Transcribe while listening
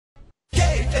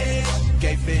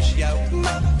Gayfish, yo.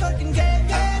 Motherfucking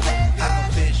Gayfish. I'm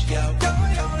a fish, yo.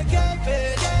 Going on a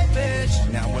Gayfish,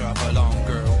 Gayfish. Now where I belong,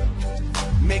 girl.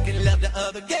 Making love to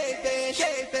other Gayfish,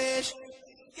 Gayfish.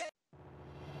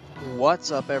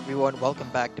 What's up, everyone? Welcome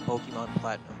back to Pokemon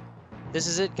Platinum. This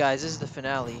is it, guys. This is the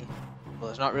finale. Well,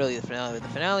 it's not really the finale, but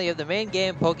the finale of the main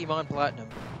game, Pokemon Platinum.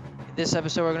 In this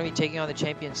episode, we're going to be taking on the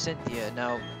champion, Cynthia.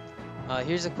 Now,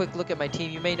 here's a quick look at my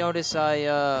team. You may notice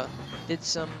I did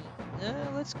some,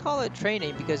 let's call it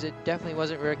training, because it definitely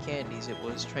wasn't rare candies. It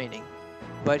was training.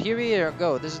 But here we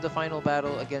go. This is the final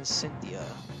battle against Cynthia.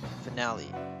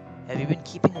 Finale. Have you been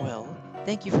keeping well?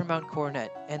 Thank you for Mount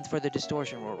Coronet and for the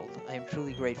Distortion World. I am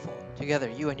truly grateful. Together,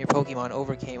 you and your Pokemon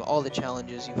overcame all the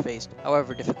challenges you faced,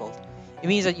 however difficult. It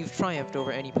means that you've triumphed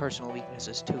over any personal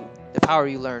weaknesses too. The power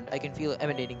you learned, I can feel it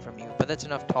emanating from you, but that's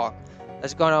enough talk.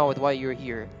 Let's go on with why you're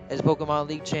here. As Pokemon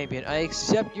League Champion, I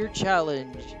accept your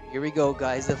challenge. Here we go,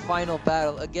 guys. The final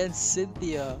battle against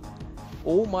Cynthia.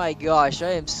 Oh my gosh,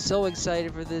 I am so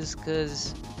excited for this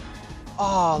because...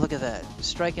 Oh, look at that.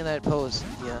 Striking that pose,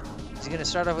 Cynthia. He's going to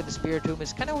start off with the Spiritomb.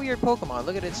 It's kind of weird Pokemon.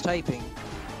 Look at its typing.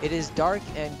 It is Dark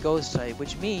and Ghost type,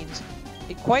 which means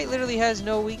it quite literally has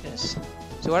no weakness.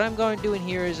 So what I'm going to do in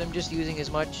here is I'm just using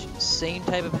as much same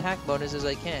type of hack bonus as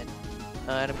I can.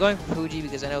 And I'm going for Fuji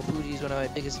because I know Fuji is one of my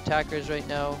biggest attackers right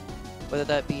now, whether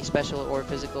that be special or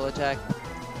physical attack.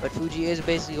 But Fuji is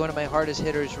basically one of my hardest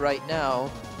hitters right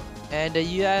now. And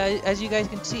yeah, as you guys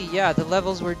can see, yeah, the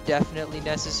levels were definitely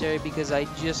necessary because I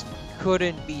just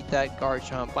couldn't beat that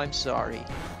Garchomp. I'm sorry.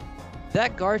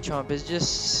 That Garchomp is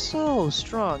just so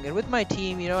strong. And with my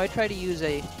team, you know, I try to use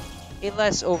a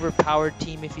less overpowered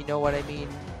team, if you know what I mean.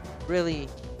 Really,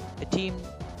 a team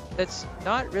that's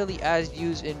not really as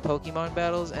used in Pokemon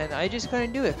battles. And I just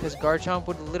couldn't do it because Garchomp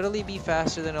would literally be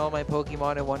faster than all my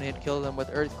Pokemon and one-hit kill them with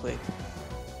Earthquake.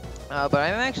 But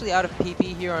I'm actually out of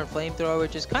PP here on Flamethrower,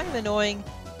 which is kind of annoying.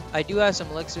 I do have some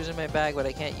elixirs in my bag, but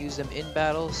I can't use them in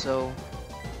battle, so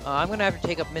I'm going to have to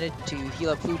take a minute to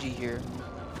heal up Fuji here.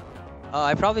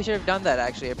 I probably should have done that,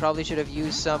 actually. I probably should have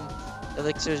used some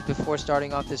elixirs before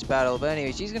starting off this battle. But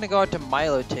anyways, she's going to go out to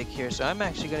Milotic here, so I'm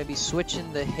actually going to be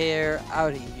switching the hair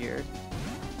out of here.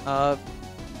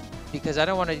 Because I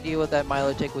don't want to deal with that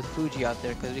Milotic with Fuji out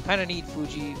there, because we kind of need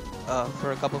Fuji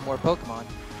for a couple more Pokemon.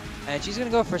 And she's going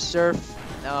to go for Surf.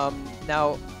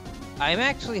 Now, I'm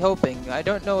actually hoping, I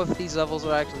don't know if these levels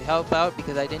will actually help out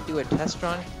because I didn't do a test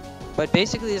run. But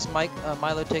basically this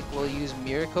Milotic will use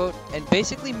Mirror Coat. And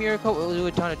basically Mirror Coat will do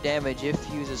a ton of damage if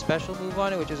you use a special move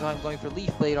on it, which is why I'm going for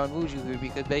Leaf Blade on Wuju here,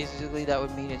 because basically that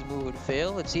would mean his move would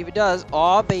fail. Let's see if it does.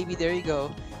 Aw, baby, there you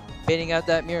go. Baiting out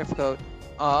that Mirror Coat.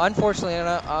 Unfortunately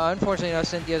enough,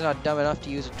 Cynthia's not dumb enough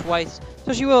to use it twice,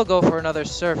 so she will go for another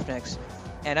Surf next.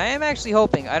 And I am actually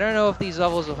hoping, I don't know if these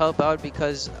levels will help out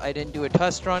because I didn't do a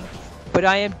test run, but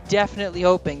I am definitely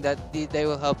hoping that they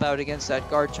will help out against that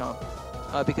Garchomp.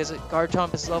 Because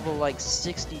Garchomp is level like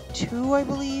 62, I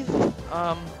believe.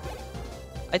 I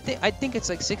think it's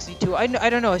like 62. I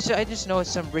don't know. I just know it's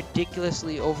some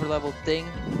ridiculously over-leveled thing.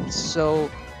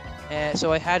 So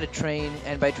I had to train,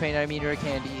 and by train I mean rare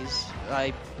candies.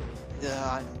 I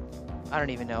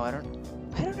don't even know. I don't know.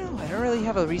 I don't really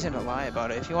have a reason to lie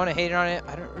about it. If you want to hate on it,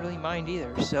 I don't really mind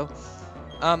either. So,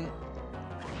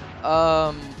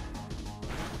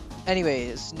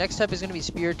 anyways, next up is going to be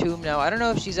Spiritomb. Now, I don't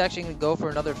know if she's actually going to go for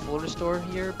another full restore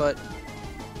here, but,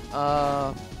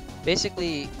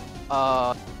 basically,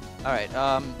 alright,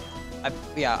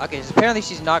 yeah, okay, so apparently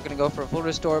she's not going to go for a full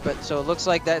restore, but, so it looks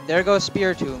like that, there goes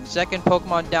Spiritomb, second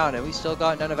Pokemon down, and we still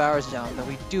got none of ours down, but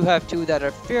we do have two that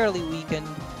are fairly weakened,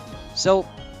 so,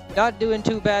 not doing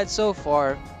too bad so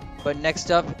far, but next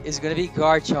up is going to be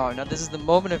Garchomp. Now this is the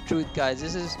moment of truth, guys.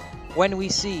 This is when we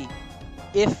see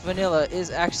if Vanilla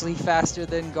is actually faster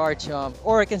than Garchomp,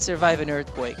 or it can survive an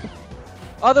Earthquake.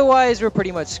 Otherwise, we're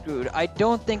pretty much screwed. I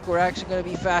don't think we're actually going to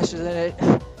be faster than it.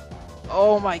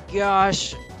 Oh my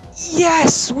gosh.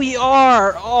 Yes, we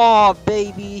are! Oh,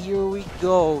 baby, here we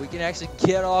go. We can actually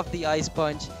get off the Ice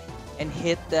Punch and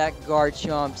hit that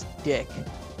Garchomp's dick.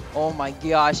 Oh my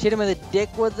gosh, hit him in the dick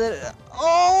with it.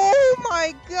 Oh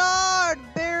my god,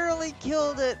 barely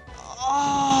killed it.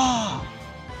 Oh,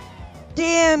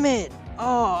 damn it.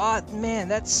 Oh, man,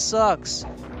 that sucks.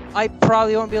 I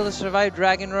probably won't be able to survive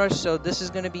Dragon Rush, so this is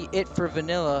going to be it for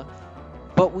Vanilla.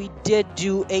 But we did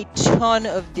do a ton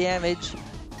of damage,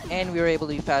 and we were able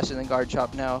to be faster than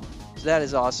Garchomp now. So that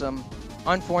is awesome.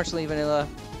 Unfortunately, Vanilla,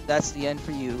 that's the end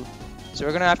for you. So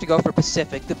we're going to have to go for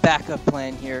Pacific, the backup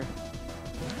plan here.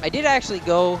 I did actually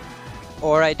go,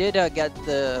 or I did get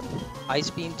the Ice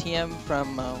Beam TM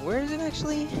from, where is it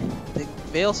actually? The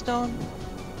Veilstone?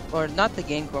 or not the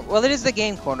game corner. Well, it is the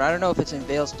game corner. I don't know if it's in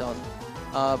Veilstone,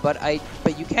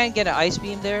 but you can get an ice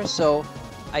beam there. So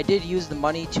I did use the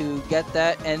money to get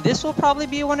that, and this will probably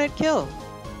be a one-hit kill.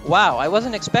 Wow, I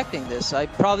wasn't expecting this. I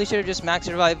probably should have just max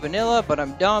revived Vanilla, but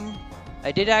I'm dumb.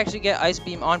 I did actually get ice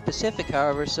beam on Pacific,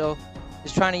 however, so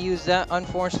just trying to use that.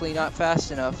 Unfortunately, not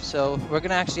fast enough. So we're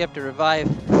gonna actually have to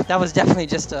revive. That was definitely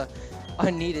just a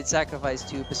unneeded sacrifice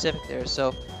to Pacific there.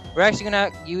 So we're actually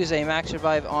gonna use a max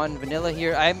revive on Vanilla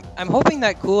here. I'm hoping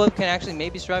that Cool Up can actually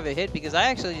maybe survive a hit, because I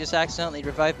actually just accidentally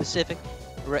revived Pacific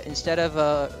instead of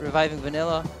reviving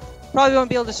Vanilla. Probably won't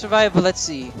be able to survive, but let's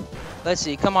see. Let's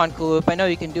see. Come on, Cool Up. I know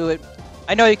you can do it.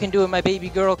 I know you can do it, my baby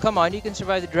girl. Come on, you can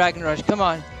survive the Dragon Rush. Come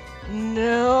on.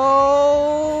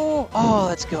 No. Oh,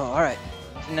 let's go. All right.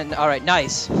 All right,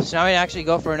 nice. So now I actually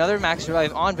go for another max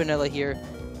revive on Vanilla here.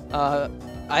 I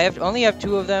only have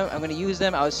 2 of them. I'm going to use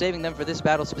them. I was saving them for this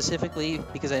battle specifically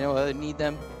because I know I need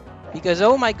them. Because,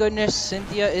 oh my goodness,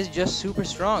 Cynthia is just super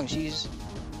strong.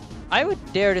 I would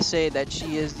dare to say that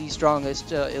she is the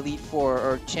strongest Elite Four,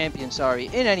 or champion, sorry,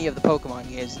 in any of the Pokemon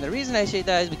games. And the reason I say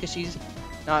that is because she's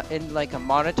not in like a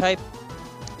monotype.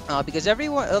 Because every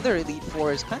other Elite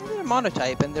Four is kind of a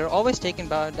monotype, and they're always taken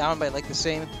down by like the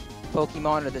same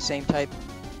Pokemon or the same type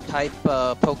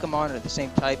Pokemon or the same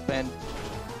type, and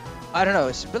I don't know,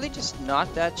 it's really just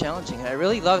not that challenging. And I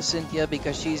really love Cynthia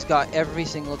because she's got every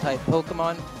single type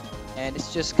Pokemon, and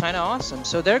it's just kind of awesome.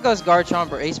 So there goes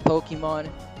Garchomp, or ace Pokemon,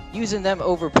 using them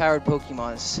overpowered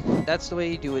Pokemons. That's the way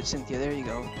you do it, Cynthia. There you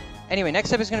go. Anyway,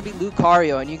 next up is going to be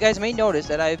Lucario, and you guys may notice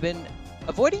that I've been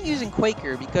avoiding using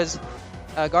Quaker because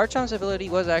Garchomp's ability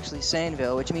was actually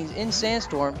Sandveil, which means in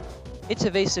Sandstorm, its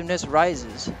evasiveness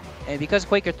rises. And because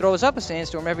Quaker throws up a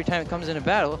Sandstorm every time it comes in a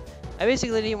battle, I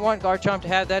basically didn't want Garchomp to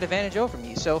have that advantage over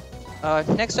me. So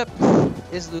next up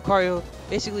is Lucario,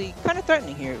 basically kind of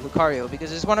threatening here, Lucario,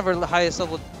 because it's one of our highest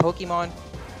level Pokemon,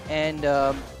 and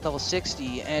level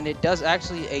 60, and it does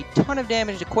actually a ton of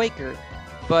damage to Quaker,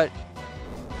 but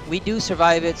we do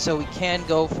survive it, so we can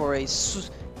go for a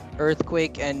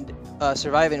Earthquake and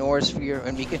survive an Aura Sphere,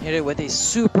 and we can hit it with a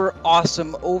super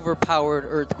awesome overpowered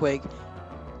Earthquake.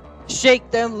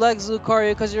 Shake them legs,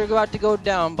 Lucario, because you're about to go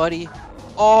down, buddy.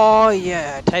 Oh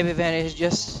yeah, type advantage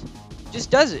just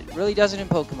does it. Really does it in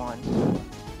Pokemon.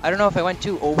 I don't know if I went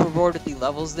too overboard with the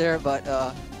levels there, but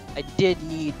I did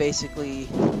need basically,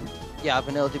 yeah,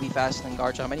 Vanilla to be faster than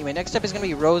Garchomp. Anyway, next up is going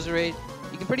to be Roserade.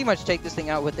 You can pretty much take this thing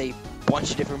out with a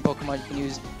bunch of different Pokemon you can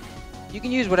use. You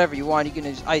can use whatever you want. You can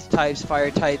use Ice types,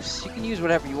 Fire types. You can use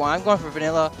whatever you want. I'm going for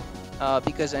Vanilla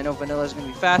because I know Vanilla is going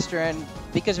to be faster, and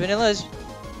because Vanilla is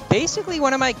basically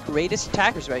one of my greatest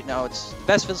attackers right now. It's the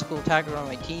best physical attacker on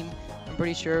my team. I'm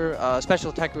pretty sure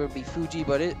special attacker would be Fuji,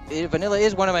 but Vanilla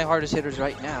is one of my hardest hitters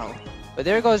right now. But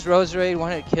there goes Roserade,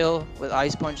 one-hit kill with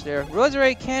Ice Punch there.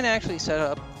 Roserade can actually set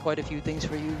up quite a few things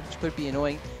for you, which could be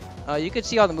annoying. You could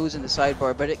see all the moves in the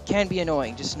sidebar, but it can be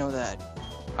annoying, just know that.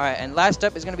 Alright, and last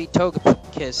up is going to be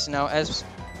Togekiss. Now, as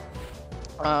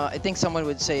I think someone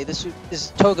would say, this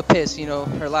is Togepiss, you know,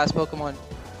 her last Pokemon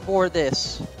for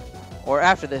this, or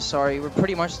after this, sorry. We're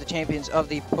pretty much the champions of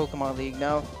the Pokemon League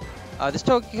now. This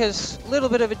Togekiss, a little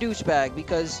bit of a douchebag,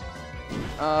 because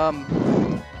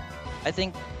I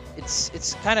think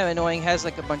it's kind of annoying, has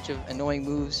like a bunch of annoying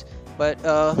moves, but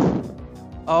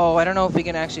oh, I don't know if we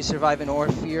can actually survive an Aura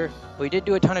Sphere. We did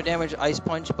do a ton of damage Ice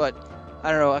Punch, but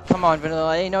I don't know. Come on, Vanilla,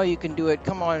 I know you can do it.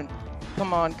 Come on,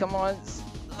 come on, come on.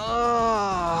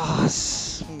 Oh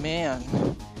man,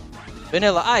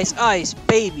 Vanilla, ice,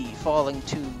 baby, falling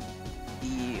to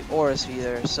the Aura Sphere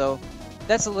there. So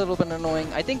that's a little bit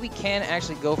annoying. I think we can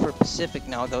actually go for Pacific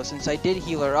now, though, since I did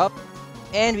heal her up.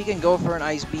 And we can go for an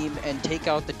Ice Beam and take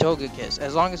out the Togekiss,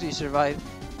 as long as we survive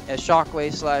a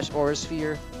Shockwave / Aura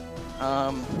Sphere.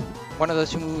 One of those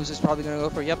two moves is probably going to go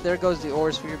for, yep, there goes the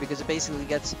Aura Sphere, because it basically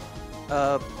gets,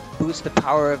 boosts the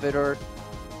power of it, or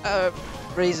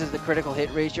raises the critical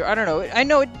hit ratio. I don't know. I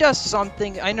know it does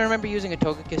something. I remember using a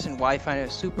Togekiss in Wi-Fi, and it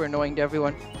was super annoying to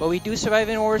everyone. But we do survive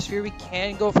an Aura Sphere. We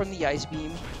can go from the Ice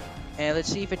Beam. And let's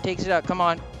see if it takes it out. Come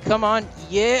on. Come on.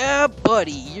 Yeah,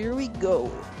 buddy. Here we go.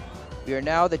 We are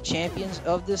now the champions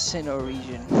of the Sinnoh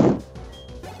region.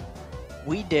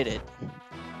 We did it.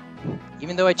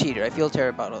 Even though I cheated, I feel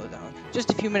terrible about it now.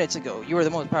 Just a few minutes ago, you were the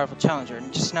most powerful challenger,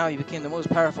 and just now you became the most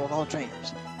powerful of all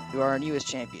trainers. You are our newest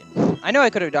champion. I know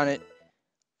I could have done it.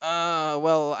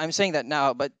 Well, I'm saying that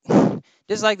now, but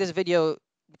dislike this video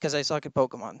because I suck at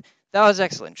Pokemon. That was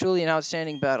excellent. Truly an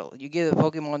outstanding battle. You give the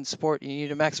Pokemon support, you need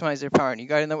to maximize their power, and you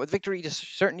guided them with victory to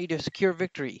certainty to secure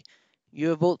victory. You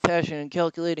have both passion and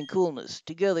calculating coolness.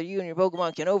 Together, you and your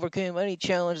Pokemon can overcome any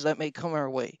challenge that may come our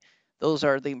way. Those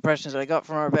are the impressions that I got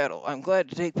from our battle. I'm glad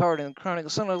to take part in the crowning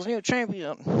of Sunil's new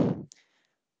champion.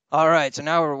 Alright, so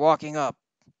now we're walking up.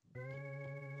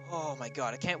 Oh my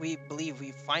god, I can't believe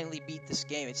we finally beat this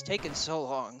game. It's taken so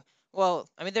long. Well,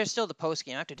 I mean, there's still the post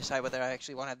game. I have to decide whether I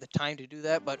actually want to have the time to do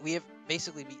that, but we have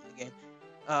basically beaten the game.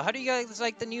 How do you guys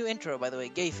like the new intro, by the way?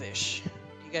 Gayfish. Do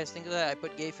you guys think of that? I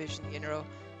put Gayfish in the intro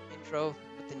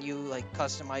with the new, like,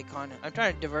 custom icon. I'm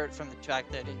trying to divert from the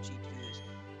fact that I didn't cheat to do this.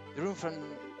 The room from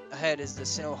ahead is the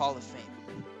Sinnoh Hall of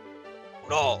Fame.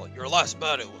 Kunal, your last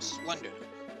battle was splendid.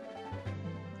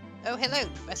 Oh, hello,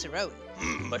 Professor Rowan.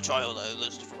 A child I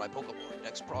enlisted for my Pokemon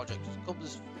next project has come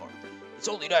this far. It's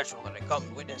only natural that I come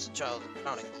and witness a child's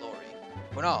crowning glory.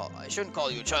 Kunal, I shouldn't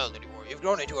call you a child anymore. You've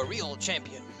grown into a real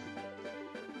champion.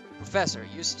 Professor,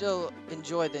 you still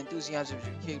enjoy the enthusiasm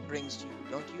your kid brings to you,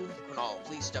 don't you? Kunal,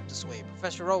 please step this way.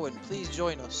 Professor Rowan, please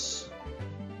join us.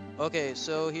 Okay,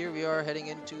 so here we are heading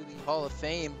into the Hall of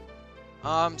Fame.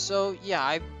 So yeah,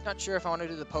 I'm not sure if I want to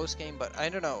do the post game, but I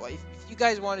don't know. If you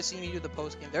guys want to see me do the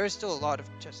post game, there is still a lot of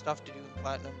stuff to do in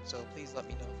Platinum, so please let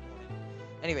me know if you want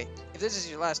it. Anyway, if this is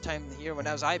your last time here when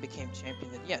I became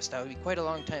champion, then yes, that would be quite a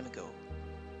long time ago.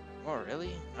 Oh,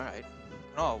 really? Alright.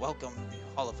 Oh, welcome to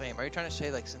the Hall of Fame. Are you trying to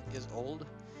say, like, Cynthia's old?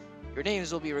 Your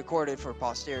names will be recorded for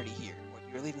posterity here. What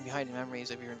you're leaving behind in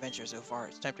memories of your adventure so far.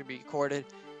 It's time to be recorded.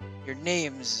 Your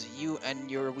names, you and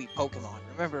your wee Pokemon.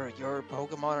 Remember, your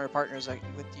Pokemon are partners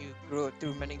with you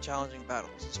through many challenging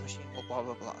battles. This machine will blah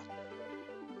blah blah.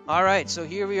 Alright, so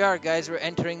here we are, guys. We're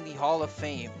entering the Hall of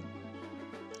Fame.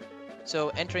 So,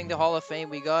 entering the Hall of Fame,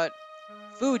 we got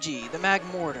Fuji, the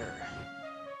Magmortar.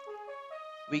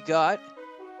 We got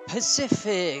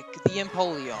Pacific, the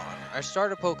Empoleon, our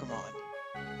starter Pokemon.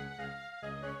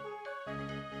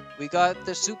 We got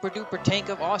the super duper tank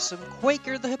of awesome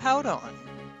Quaker, the Hippowdon.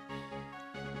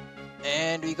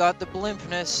 And we got the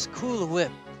Blimpness Cool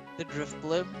Whip, the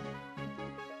Drifblim.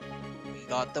 We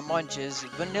got the Munches,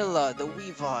 Vanilla, the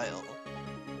Weavile.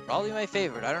 Probably my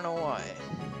favorite, I don't know why.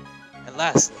 And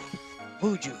lastly,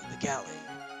 Buju, the Galley.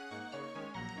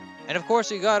 And of course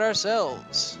we got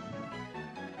ourselves.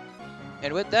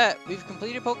 And with that, we've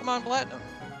completed Pokemon Platinum.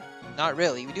 Not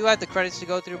really. We do have the credits to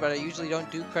go through, but I usually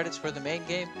don't do credits for the main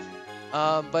game.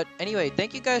 But anyway,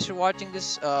 thank you guys for watching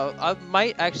this. I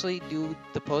might actually do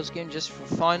the post-game just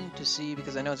for fun to see,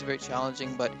 because I know it's very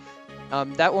challenging, but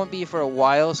that won't be for a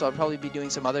while, so I'll probably be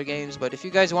doing some other games. But if you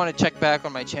guys want to check back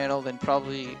on my channel, then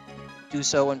probably do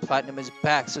so when Platinum is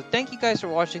back. So thank you guys for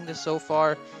watching this so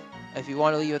far. If you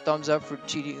want to leave a thumbs up for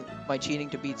my cheating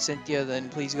to beat Cynthia, then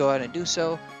please go ahead and do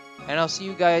so. And I'll see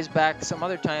you guys back some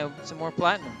other time with some more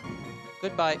Platinum.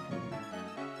 Goodbye.